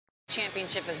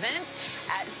Championship event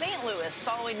at St. Louis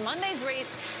following Monday's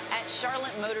race at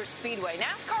Charlotte Motor Speedway.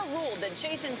 NASCAR ruled that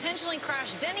Chase intentionally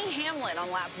crashed Denny Hamlin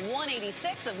on lap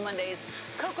 186 of Monday's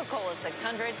Coca-Cola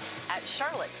 600 at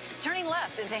Charlotte, turning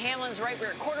left into Hamlin's right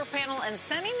rear quarter panel and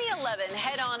sending the 11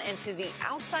 head-on into the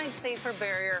outside safer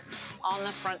barrier on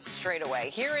the front straightaway.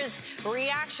 Here is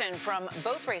reaction from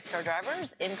both race car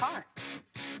drivers in car.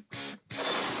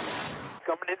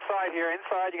 Coming inside here.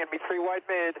 Inside, you're going to be 3 wide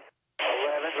mid.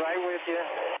 11's right with you.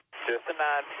 Just a 9,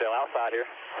 still outside here.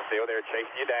 Still there,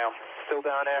 chasing you down. Still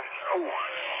down there.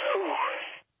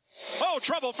 Oh,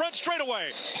 trouble, front straightaway.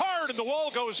 Hard in the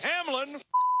wall goes Hamlin.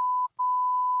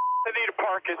 They need to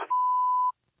park his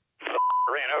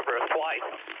ran over us twice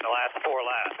in the last 4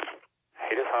 laps.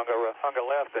 He just hung a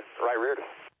left and right rear.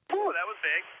 Ooh, that was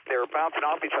big. They were bouncing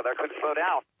off each other. I couldn't slow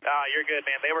down. Ah, you're good,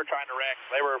 man. They were trying to wreck.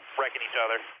 They were wrecking each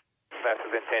other. That's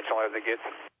as intentional as it gets.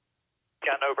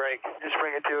 Got no brake. Just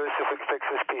bring it to us if we can fix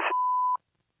this piece.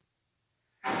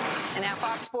 And now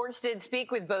Fox Sports did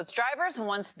speak with both drivers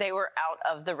once they were out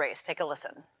of the race. Take a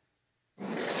listen.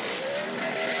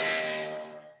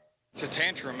 It's a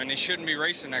tantrum, and he shouldn't be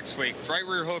racing next week. Right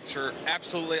rear hooks are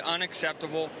absolutely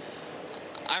unacceptable.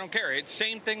 I don't care. It's the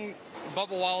same thing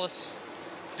Bubba Wallace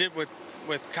did with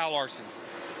Kyle Larson.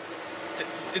 The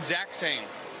exact same.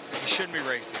 He shouldn't be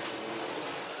racing.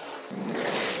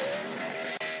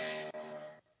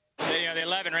 The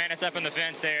 11 ran us up in the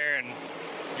fence there, and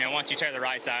once you tear the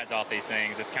right sides off these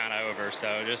things, it's kind of over.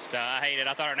 So just I hate it.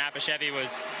 I thought our Napa Chevy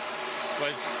was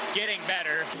getting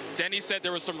better. Denny said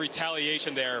there was some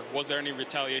retaliation there. Was there any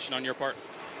retaliation on your part?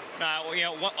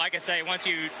 Like I say, once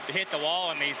you hit the wall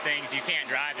on these things, you can't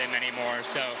drive them anymore.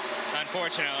 So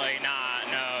unfortunately,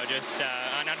 just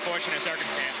an unfortunate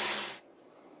circumstance.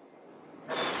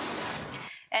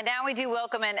 And now we do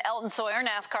welcome in Elton Sawyer,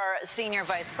 NASCAR Senior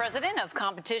Vice President of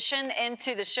Competition,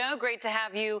 into the show. Great to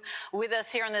have you with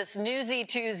us here on this Newsy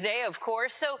Tuesday, of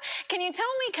course. So can you tell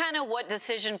me kind of what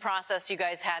decision process you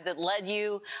guys had that led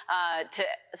you to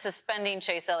suspending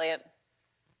Chase Elliott?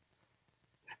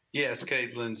 Yes,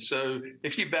 Caitlin. So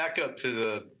if you back up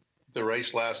to the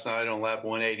race last night on lap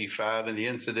 185 and the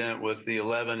incident with the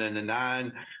 11 and the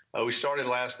 9, we started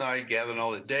last night gathering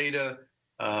all the data,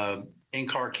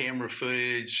 in-car camera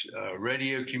footage,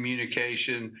 radio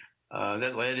communication.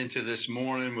 That led into this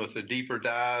morning with a deeper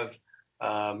dive,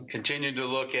 continued to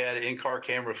look at in-car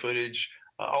camera footage,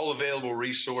 all available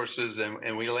resources,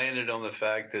 and we landed on the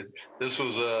fact that this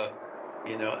was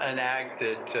an act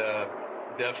that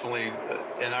definitely,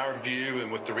 in our view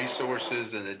and with the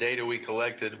resources and the data we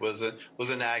collected, was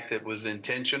an act that was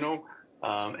intentional.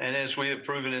 And as we have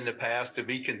proven in the past, to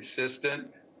be consistent,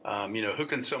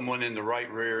 hooking someone in the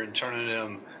right rear and turning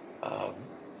them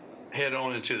head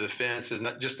on into the fence is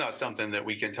not something that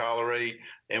we can tolerate,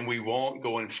 and we won't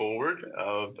going forward.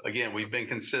 Again, we've been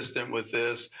consistent with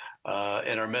this,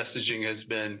 and our messaging has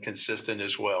been consistent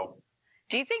as well.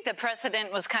 Do you think the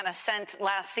precedent was kind of set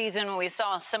last season when we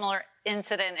saw a similar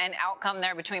incident and outcome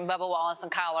there between Bubba Wallace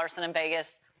and Kyle Larson in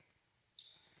Vegas?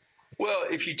 Well,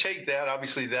 if you take that,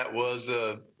 obviously that was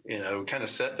kind of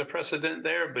set the precedent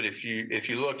there. But if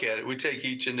you look at it, we take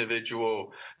each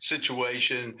individual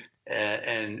situation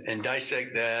and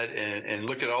dissect that and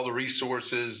look at all the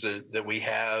resources that we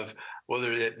have,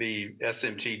 whether that be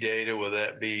SMT data, whether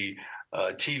that be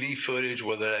TV footage,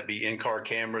 whether that be in-car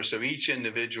cameras. So each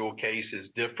individual case is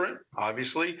different,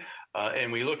 obviously,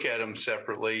 and we look at them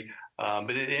separately.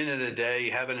 But at the end of the day,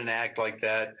 having an act like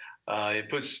that, it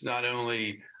puts not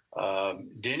only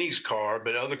Denny's car,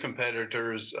 but other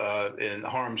competitors in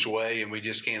harm's way, and we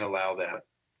just can't allow that.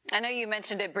 I know you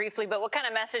mentioned it briefly, but what kind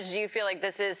of message do you feel like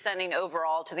this is sending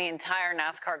overall to the entire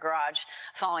NASCAR garage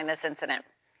following this incident?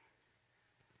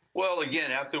 Well,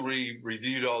 again, after we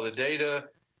reviewed all the data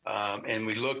and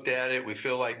we looked at it, we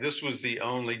feel like this was the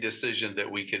only decision that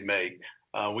we could make.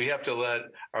 We have to let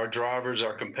our drivers,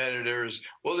 our competitors,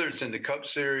 whether it's in the Cup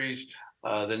Series,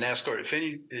 the NASCAR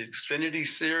Xfinity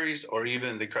Series, or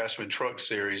even the Craftsman Truck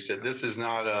Series, that this is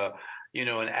not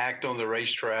an act on the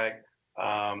racetrack.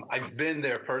 I've been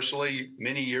there personally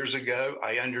many years ago.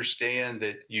 I understand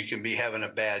that you can be having a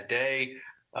bad day.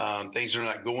 Things are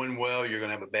not going well. You're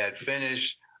going to have a bad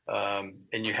finish,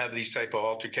 and you have these type of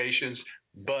altercations.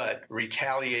 But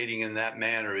retaliating in that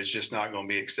manner is just not going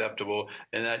to be acceptable,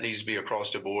 and that needs to be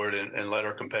across the board, and let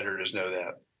our competitors know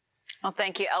that. Well,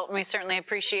 thank you, Elton. We certainly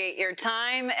appreciate your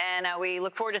time, and we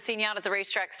look forward to seeing you out at the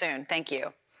racetrack soon. Thank you.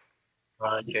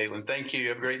 All right, Caitlin. Thank you.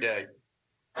 Have a great day.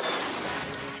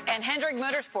 And Hendrick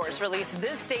Motorsports released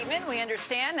this statement. We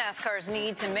understand NASCAR's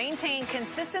need to maintain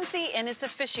consistency in its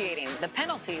officiating. The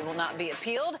penalty will not be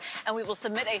appealed, and we will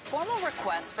submit a formal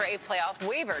request for a playoff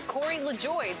waiver. Corey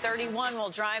LaJoie, 31, will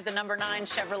drive the number 9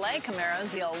 Chevrolet Camaro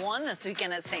ZL1 this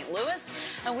weekend at St. Louis.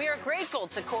 And we are grateful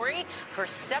to Corey for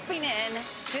stepping in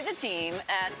to the team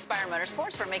at Spire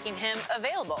Motorsports for making him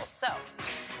available. So,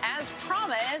 as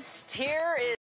promised, here is